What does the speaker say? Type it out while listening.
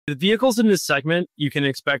The vehicles in this segment, you can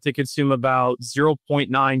expect to consume about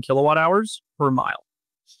 0.9 kilowatt hours per mile.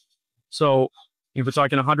 So if we're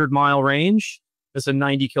talking 100-mile range, it's a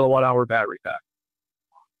 90 kilowatt hour battery pack,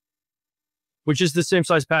 which is the same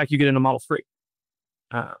size pack you get in a Model 3.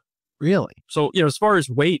 Really? So, as far as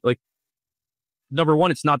weight, like, number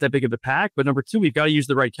one, it's not that big of a pack, but number two, we've got to use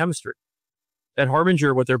the right chemistry. At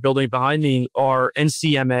Harbinger, what they're building behind me are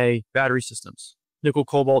NCMA battery systems, nickel,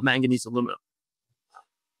 cobalt, manganese, aluminum.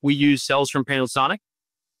 We use cells from Panasonic.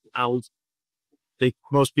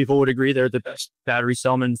 Most people would agree they're the best battery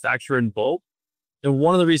cell manufacturer in bulk. And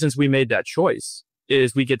one of the reasons we made that choice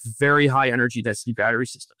is we get very high energy density battery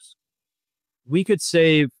systems. We could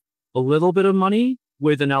save a little bit of money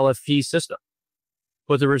with an LFP system,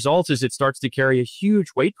 but the result is it starts to carry a huge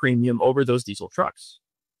weight premium over those diesel trucks.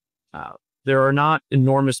 There are not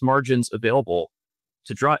enormous margins available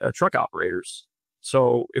to truck operators.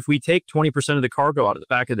 So if we take 20% of the cargo out of the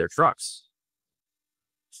back of their trucks,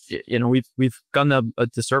 we've done them a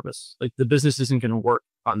disservice. Like, the business isn't going to work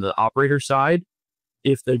on the operator side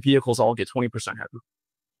if the vehicles all get 20% heavier.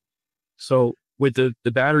 So with the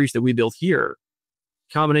batteries that we built here,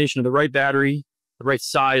 combination of the right battery, the right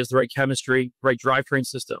size, the right chemistry, right drivetrain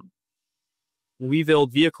system, we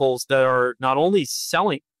build vehicles that are not only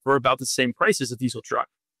selling for about the same price as a diesel truck,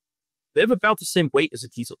 they have about the same weight as a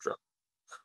diesel truck.